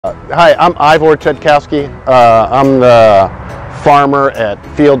Hi, I'm Ivor. I'm the farmer at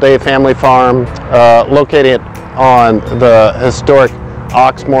Field Day Family Farm, located on the historic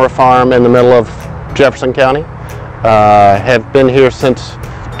Oxmoor Farm in the middle of Jefferson County. Have been here since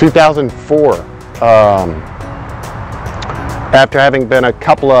 2004, after having been a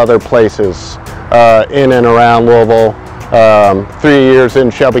couple of other places in and around Louisville. 3 years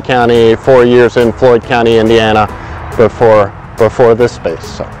in Shelby County, 4 years in Floyd County, Indiana, before this space.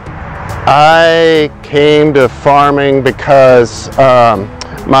 So I came to farming because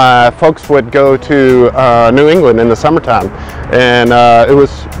my folks would go to New England in the summertime, and it was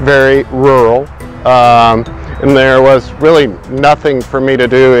very rural, and there was really nothing for me to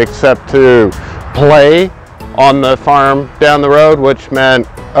do except to play on the farm down the road, which meant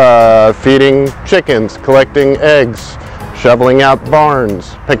feeding chickens, collecting eggs, shoveling out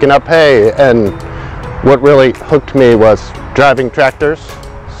barns, picking up hay. And what really hooked me was driving tractors.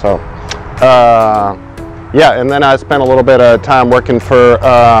 So yeah, and then I spent a little bit of time working for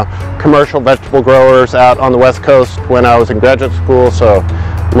commercial vegetable growers out on the West Coast when I was in graduate school, so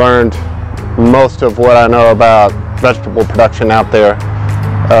learned most of what I know about vegetable production out there.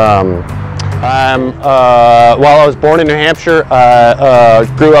 While I was born in New Hampshire, I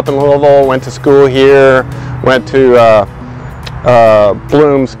grew up in Louisville, went to school here, went to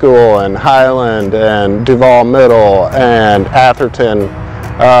Bloom School and Highland and Duval Middle and Atherton,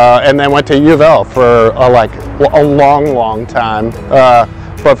 and then went to U of L for a long time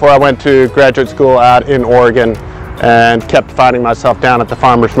before I went to graduate school out in Oregon, and kept finding myself down at the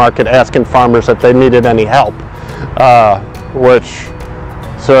farmers market asking farmers if they needed any help, which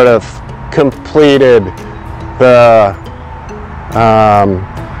sort of completed the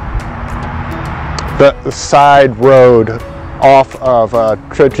side road off of a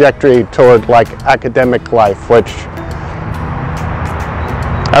trajectory toward academic life, which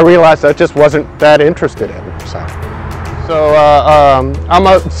I realized I just wasn't that interested in. So I'm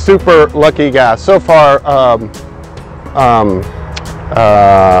a super lucky guy. So far,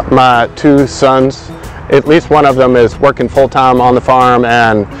 my two sons, at least one of them is working full-time on the farm,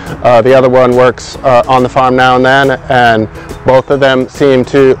 and the other one works on the farm now and then, and both of them seem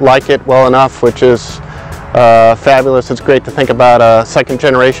to like it well enough, which is fabulous. It's great to think about a second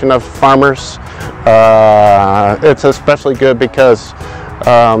generation of farmers. It's especially good because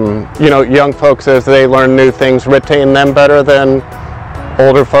you know, young folks, as they learn new things, retain them better than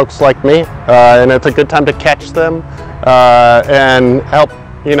older folks like me, and it's a good time to catch them and help,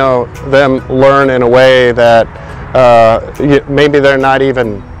 you know, them learn in a way that maybe they're not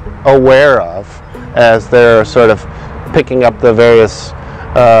even aware of, as they're sort of picking up the various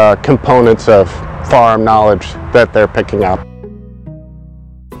components of farm knowledge that they're picking up.